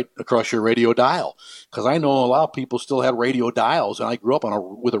to right across your radio dial, because I know a lot of people still had radio dials, and I grew up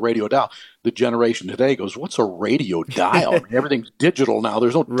with a radio dial. The generation today goes, what's a radio dial? I mean, everything's digital now.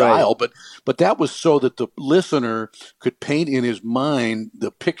 There's no dial, but that was so that the listener could paint in his mind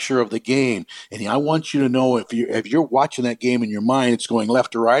the picture of the game. And I want you to know if you're watching that game in your mind, it's going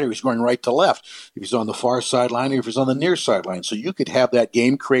left to right or he's going right to left. If he's on the far sideline or if he's on the near sideline. So you could have that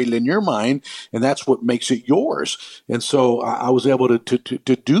game created in your mind, and that's what makes it yours. And so I was able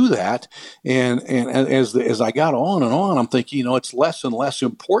to do that. And as I got on and on, I'm thinking, it's less and less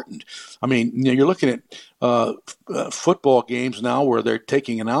important. I mean, you're looking at football games now where they're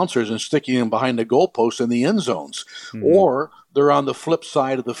taking announcers and sticking them behind the goalposts in the end zones, or they're on the flip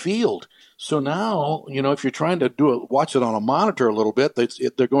side of the field. So now, if you're trying to watch it on a monitor a little bit,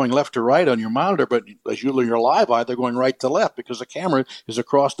 they're going left to right on your monitor, but as your live eye, they're going right to left because the camera is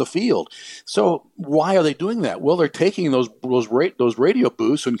across the field. So why are they doing that? Well, they're taking those radio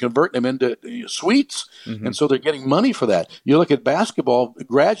booths and converting them into suites, and so they're getting money for that. You look at basketball,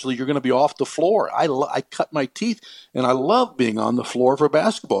 gradually you're going to be off the floor. I cut my teeth, and I love being on the floor for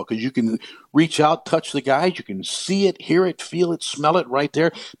basketball because you can reach out, touch the guys, you can see it, hear it, feel it, smell it right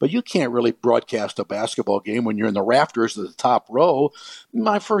there, but you can't really broadcast a basketball game when you're in the rafters of the top row.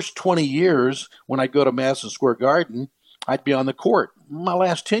 My first 20 years, when I'd go to Madison Square Garden, I'd be on the court. My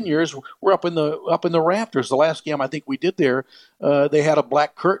last 10 years, we're up in the rafters. The last game I think we did there, they had a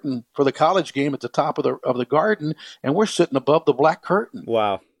black curtain for the college game at the top of the garden, and we're sitting above the black curtain.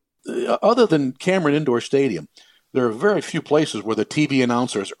 Wow. Other than Cameron Indoor Stadium, there are very few places where the TV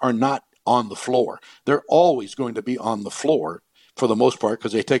announcers are not on the floor. They're always going to be on the floor for the most part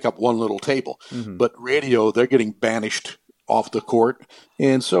because they take up one little table. But radio, they're getting banished off the court.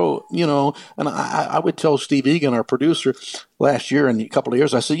 And so, and I would tell Steve Egan, our producer, last year and a couple of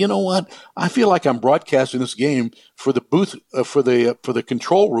years, I said, you know what? I feel like I'm broadcasting this game for the booth, for the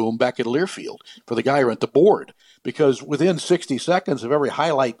control room back at Learfield, for the guy at the board. Because within 60 seconds of every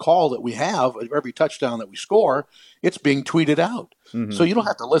highlight call that we have, of every touchdown that we score, it's being tweeted out. So you don't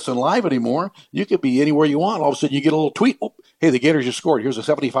have to listen live anymore. You could be anywhere you want. All of a sudden you get a little tweet. Oh, hey, the Gators just scored. Here's a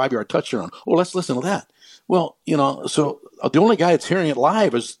 75-yard touchdown. Oh, let's listen to that. Well, so the only guy that's hearing it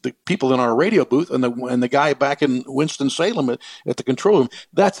live is the people in our radio booth and the guy back in Winston-Salem at the control room.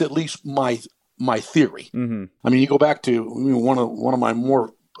 That's at least my theory. I mean, you go back to one of my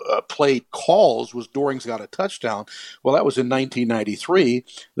more played calls was Doring's got a touchdown. Well, that was in 1993.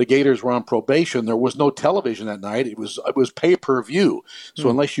 The Gators were on probation. There was no television that night. It was pay-per-view. So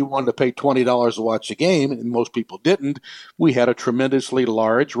unless you wanted to pay $20 to watch the game, and most people didn't, we had a tremendously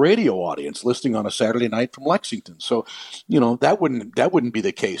large radio audience listening on a Saturday night from Lexington. So, that wouldn't be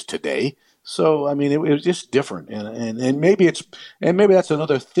the case today. So, I mean, it was just different. And maybe that's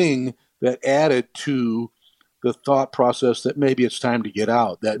another thing that added to the thought process that maybe it's time to get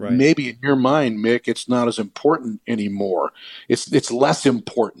out. That Right. maybe in your mind, Mick, it's not as important anymore. It's less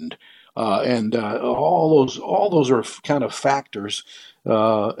important. And all those are kind of factors.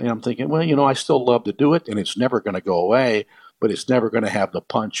 And I'm thinking, well, I still love to do it, and it's never going to go away, but it's never going to have the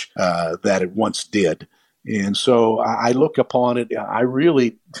punch that it once did. And so I look upon it. I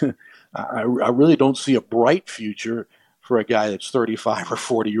really don't see a bright future for a guy that's 35 or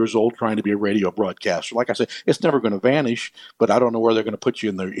 40 years old trying to be a radio broadcaster. Like I said, it's never going to vanish, but I don't know where they're going to put you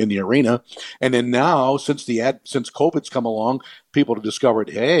in the arena. And then now, since COVID's come along, people have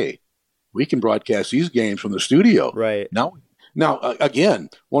discovered, hey, we can broadcast these games from the studio. Right. Now, again,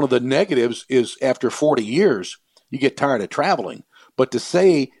 one of the negatives is after 40 years, you get tired of traveling. But to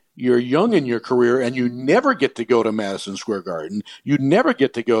say you're young in your career and you never get to go to Madison Square Garden, you never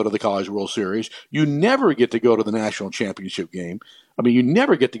get to go to the College World Series, you never get to go to the national championship game. I mean, you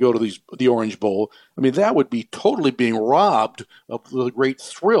never get to go to the Orange Bowl. I mean, that would be totally being robbed of the great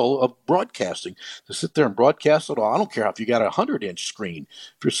thrill of broadcasting. To sit there and broadcast it all, I don't care if you got a 100-inch screen.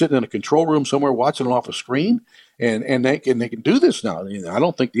 If you're sitting in a control room somewhere watching it off a screen, and they can do this now. I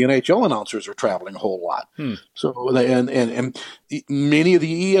don't think the NHL announcers are traveling a whole lot. So and many of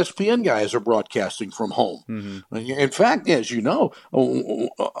the ESPN guys are broadcasting from home. Mm-hmm. In fact, as you know,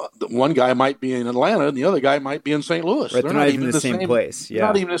 one guy might be in Atlanta and the other guy might be in St. Louis. Right, they're not even in the same place. Yeah.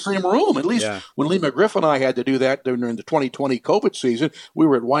 Not even in the same room. At least when Lee McGriff and I had to do that during the 2020 COVID season, we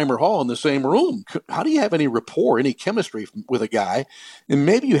were at Weimer Hall in the same room. How do you have any rapport, any chemistry with a guy? And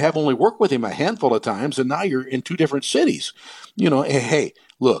maybe you have only worked with him a handful of times, and now you're in two different cities. Hey,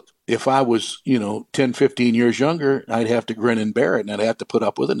 look, if I was, 10, 15 years younger, I'd have to grin and bear it, and I'd have to put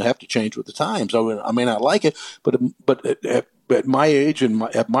up with it and have to change with the times. I may not like it, but at my age and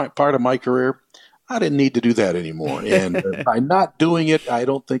at my part of my career, I didn't need to do that anymore. And by not doing it, I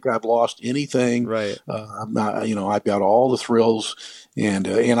don't think I've lost anything. Right. I'm not, I've got all the thrills, and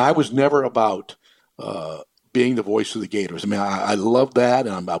I was never about being the voice of the Gators. I mean, I love that,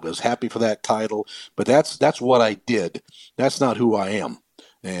 and I was happy for that title, but that's what I did. That's not who I am.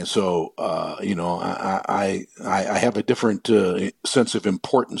 And so, I have a different sense of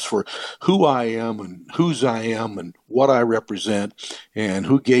importance for who I am and whose I am and what I represent and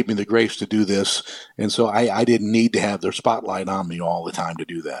who gave me the grace to do this. And so I didn't need to have their spotlight on me all the time to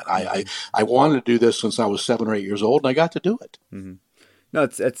do that. I wanted to do this since I was 7 or 8 years old, and I got to do it. Mm-hmm. No,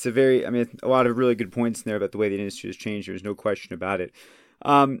 it's a lot of really good points in there about the way the industry has changed. There's no question about it.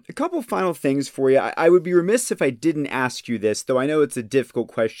 A couple final things for you. I would be remiss if I didn't ask you this, though I know it's a difficult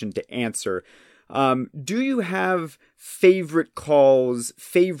question to answer. Do you have favorite calls,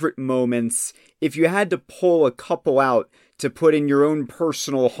 favorite moments? If you had to pull a couple out to put in your own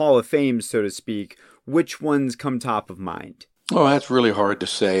personal Hall of Fame, so to speak, which ones come top of mind? Oh, that's really hard to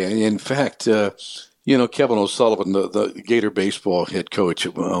say. In fact, Kevin O'Sullivan, the Gator baseball head coach,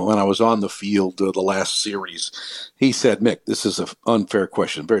 when I was on the field the last series, he said, Mick, this is an unfair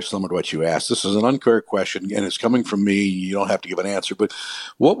question, very similar to what you asked. This is an unfair question, and it's coming from me. You don't have to give an answer, but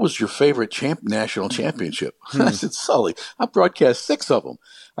what was your favorite national championship? I said, Sully, I broadcast 6 of them.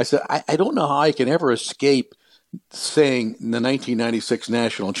 I said, I don't know how I can ever escape saying the 1996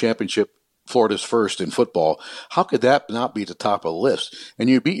 national championship, Florida's first in football. How could that not be the top of the list? And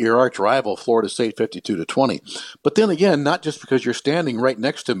you beat your arch rival, Florida State, 52-20. But then again, not just because you're standing right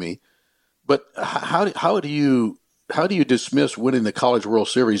next to me, but how do you dismiss winning the College World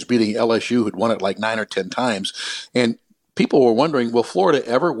Series, beating LSU, who'd won it like 9 or 10 times? And people were wondering, will Florida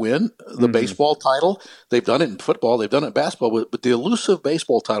ever win the baseball title? They've done it in football. They've done it in basketball. But the elusive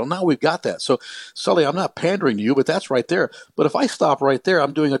baseball title, now we've got that. So, Sully, I'm not pandering to you, but that's right there. But if I stop right there,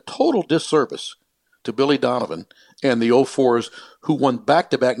 I'm doing a total disservice to Billy Donovan and the 04s who won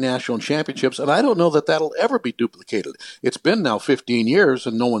back-to-back national championships. And I don't know that that'll ever be duplicated. It's been now 15 years,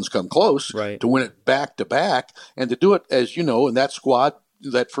 and no one's come close to win it back-to-back. And to do it, as you know, in that squad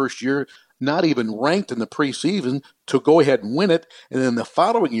that first year, not even ranked in the preseason, to go ahead and win it, and then the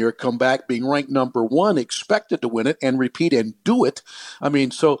following year come back being ranked number 1, expected to win it and repeat and do it. I mean,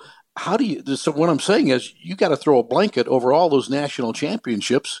 so what I'm saying is you got to throw a blanket over all those national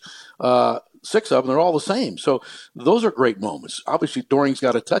championships. 6 of them, they're all the same. So those are great moments. Obviously, Doring's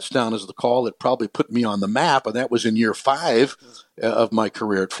got a touchdown as the call that probably put me on the map, and that was in year 5 of my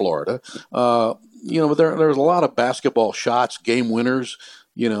career at Florida. There's a lot of basketball shots, game winners,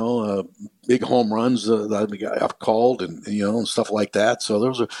 big home runs that I've called and stuff like that.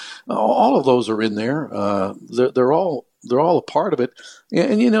 So all of those are in there. They're all a part of it.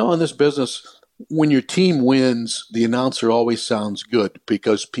 And in this business, when your team wins, the announcer always sounds good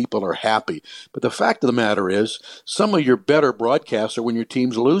because people are happy. But the fact of the matter is, some of your better broadcasts are when your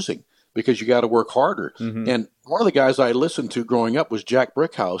team's losing because you got to work harder. Mm-hmm. And one of the guys I listened to growing up was Jack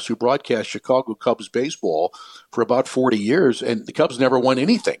Brickhouse, who broadcast Chicago Cubs baseball for about 40 years, and the Cubs never won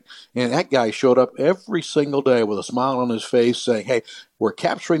anything. And that guy showed up every single day with a smile on his face saying, hey, we're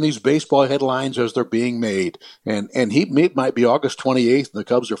capturing these baseball headlines as they're being made. And it might be August 28th, and the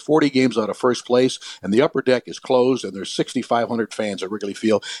Cubs are 40 games out of first place, and the upper deck is closed, and there's 6,500 fans at Wrigley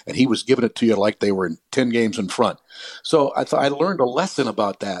Field, and he was giving it to you like they were in 10 games in front. So I learned a lesson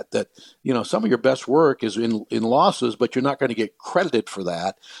about that, some of your best work is in losses, but you're not going to get credited for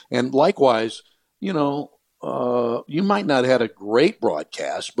that. And likewise, you might not have had a great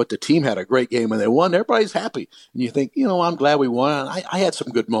broadcast, but the team had a great game and they won. Everybody's happy. And you think, I'm glad we won. I had some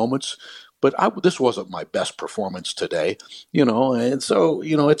good moments, but this wasn't my best performance today, And so,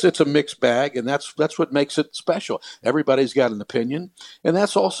 it's a mixed bag, and that's what makes it special. Everybody's got an opinion, and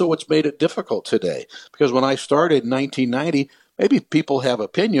that's also what's made it difficult today. Because when I started in 1990, maybe people have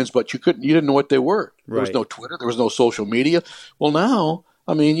opinions, but you didn't know what they were. There was no Twitter, there was no social media. Well, now,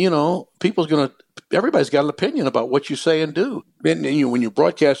 everybody's got an opinion about what you say and do. And when you're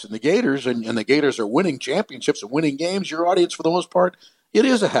broadcasting the Gators and the Gators are winning championships and winning games, your audience, for the most part, it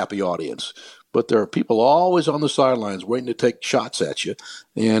is a happy audience. But there are people always on the sidelines waiting to take shots at you,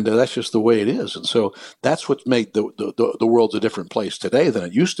 and that's just the way it is. And so that's what's made the world a different place today than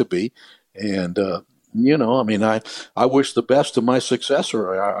it used to be. And I wish the best to my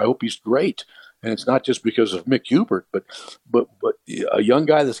successor. I hope he's great. And it's not just because of Mick Hubert, but a young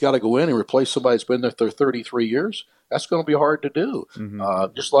guy that's got to go in and replace somebody that's been there for 33 years, that's going to be hard to do.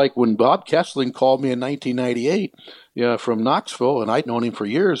 Mm-hmm. Just like when Bob Kessling called me in 1998 from Knoxville, and I'd known him for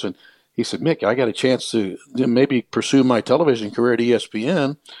years, and he said, Mick, I got a chance to maybe pursue my television career at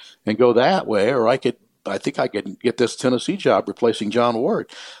ESPN and go that way, or I think I could get this Tennessee job replacing John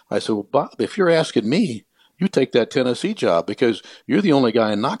Ward. I said, well, Bob, if you're asking me, you take that Tennessee job because you're the only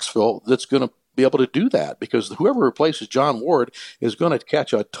guy in Knoxville that's going to be able to do that, because whoever replaces John Ward is going to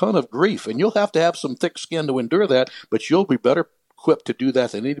catch a ton of grief, and you'll have to have some thick skin to endure that, but you'll be better equipped to do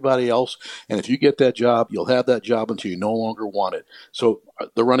that than anybody else. And if you get that job, you'll have that job until you no longer want it. So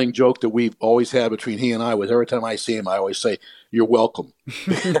the running joke that we've always had between he and I was every time I see him, I always say, you're welcome.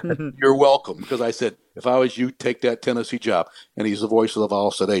 You're welcome. Because I said, if I was you, take that Tennessee job. And he's the voice of the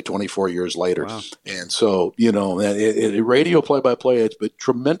Vols today, 24 years later. Wow. And so, radio play-by-play, it's been a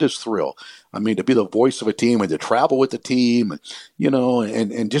tremendous thrill. I mean, to be the voice of a team and to travel with the team,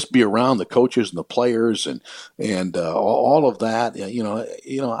 and just be around the coaches and the players and all of that.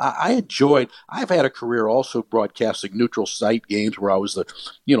 I enjoyed. I've had a career also broadcasting neutral site games where I was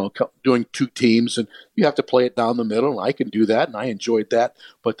doing two teams, and you have to play it down the middle. And I can do that, and I enjoyed that.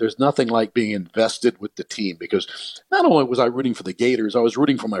 But there's nothing like being invested with the team, because not only was I rooting for the Gators, I was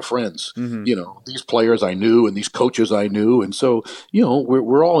rooting for my friends. Mm-hmm. These players I knew and these coaches I knew, and so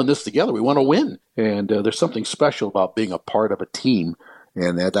we're all in this together. We want to win, and there's something special about being a part of a team,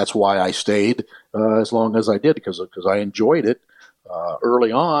 and that's why I stayed as long as I did, because I enjoyed it.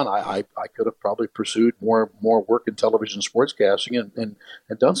 Early on, I could have probably pursued more work in television sportscasting and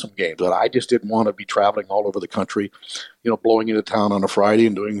done some games, but I just didn't want to be traveling all over the country, blowing into town on a Friday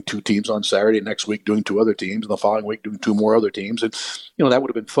and doing two teams on Saturday, next week doing two other teams, and the following week doing two more other teams. And, that would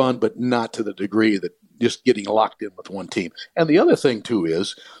have been fun, but not to the degree that just getting locked in with one team. And the other thing, too,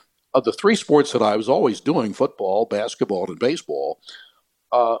 is of the three sports that I was always doing, football, basketball, and baseball,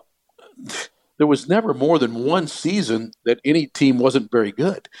 there was never more than one season that any team wasn't very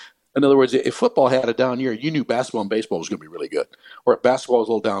good. In other words, if football had a down year, you knew basketball and baseball was going to be really good. Or if basketball was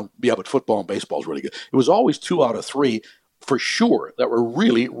a little down, but football and baseball was really good. It was always 2 out of 3 for sure that were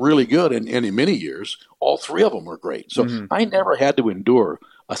really, really good. And in many years, all 3 of them were great. So mm-hmm. I never had to endure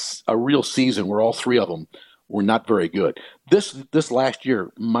a real season where all 3 of them were not very good. This last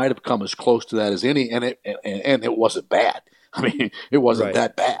year might have come as close to that as any, and it wasn't bad. I mean, it wasn't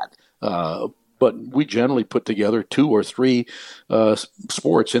that bad. But we generally put together 2 or 3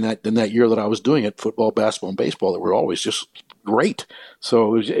 sports in that year that I was doing it, football, basketball, and baseball, that were always just great.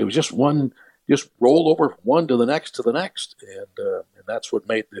 So it was just roll over one to the next, and that's what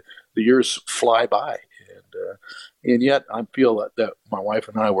made the years fly by. And yet I feel that my wife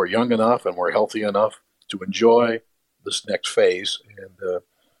and I were young enough and we're healthy enough to enjoy this next phase, and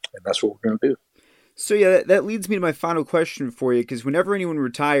that's what we're going to do. So yeah, that leads me to my final question for you, because whenever anyone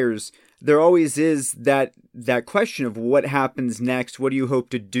retires, there always is that question of what happens next. What do you hope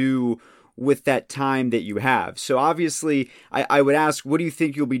to do with that time that you have? So obviously, I would ask, what do you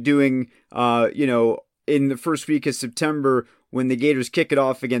think you'll be doing, in the first week of September when the Gators kick it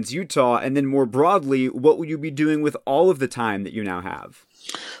off against Utah? And then more broadly, what will you be doing with all of the time that you now have?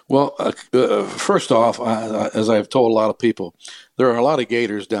 Well, first off, as I've told a lot of people, there are a lot of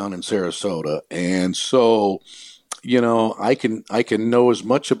Gators down in Sarasota. And so, I can know as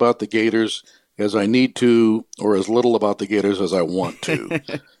much about the Gators as I need to, or as little about the Gators as I want to.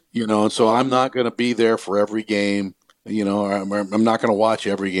 And so I'm not going to be there for every game. I'm not going to watch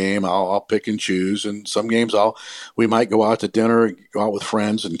every game. I'll pick and choose. And some games we might go out to dinner, go out with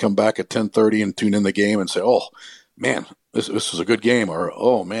friends, and come back at 10:30 and tune in the game and say, "Oh, man, this is a good game," or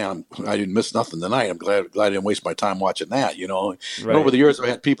 "Oh man, I didn't miss nothing tonight. I'm glad I didn't waste my time watching that." Right. And over the years, I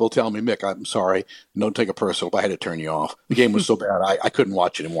had people tell me, "Mick, I'm sorry, don't take it personal, but I had to turn you off. The game was so bad, I couldn't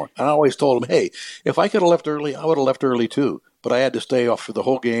watch anymore." And I always told them, "Hey, if I could have left early, I would have left early too. But I had to stay off for the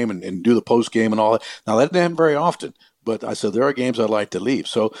whole game and do the post game and all that." Now that didn't happen very often. But I said there are games I'd like to leave.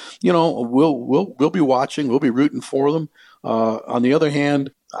 So we'll be watching. We'll be rooting for them. On the other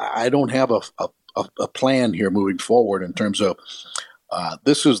hand, I don't have a plan here moving forward in terms of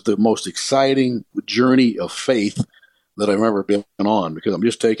this is the most exciting journey of faith that I've ever been on, because I'm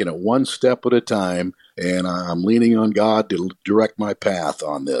just taking it one step at a time, and I'm leaning on God to direct my path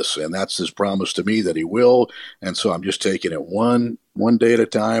on this. And that's His promise to me that He will. And so I'm just taking it one day at a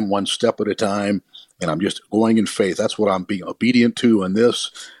time, one step at a time. And I'm just going in faith. That's what I'm being obedient to in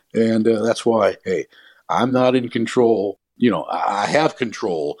this. And that's why, hey, I'm not in control. I have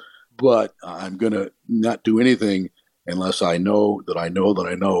control, but I'm going to not do anything unless I know that I know that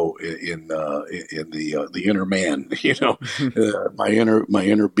I know in the inner man. My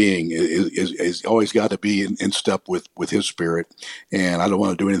inner being is always got to be in step with His Spirit. And I don't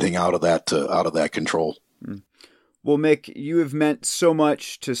want to do anything out of that control. Well, Mick, you have meant so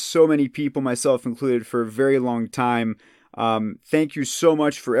much to so many people, myself included, for a very long time. Thank you so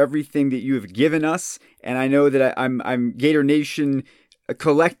much for everything that you have given us. And I know that I'm Gator Nation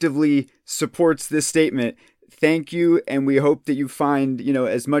collectively supports this statement. Thank you. And we hope that you find,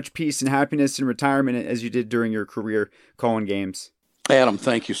 as much peace and happiness in retirement as you did during your career calling games. Adam,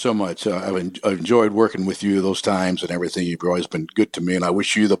 thank you so much. I've enjoyed working with you those times and everything. You've always been good to me, and I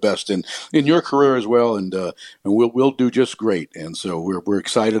wish you the best in your career as well. And we'll do just great. And so we're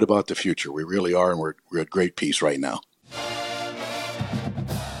excited about the future. We really are, and we're at great peace right now.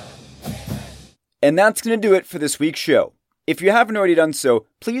 And that's going to do it for this week's show. If you haven't already done so,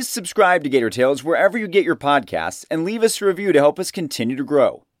 please subscribe to Gator Tales wherever you get your podcasts and leave us a review to help us continue to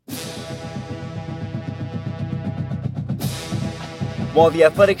grow. While the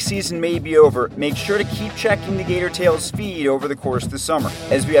athletic season may be over, make sure to keep checking the Gator Tales feed over the course of the summer,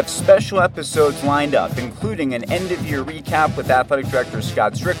 as we have special episodes lined up, including an end-of-year recap with Athletic Director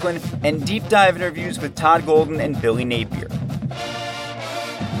Scott Strickland and deep dive interviews with Todd Golden and Billy Napier.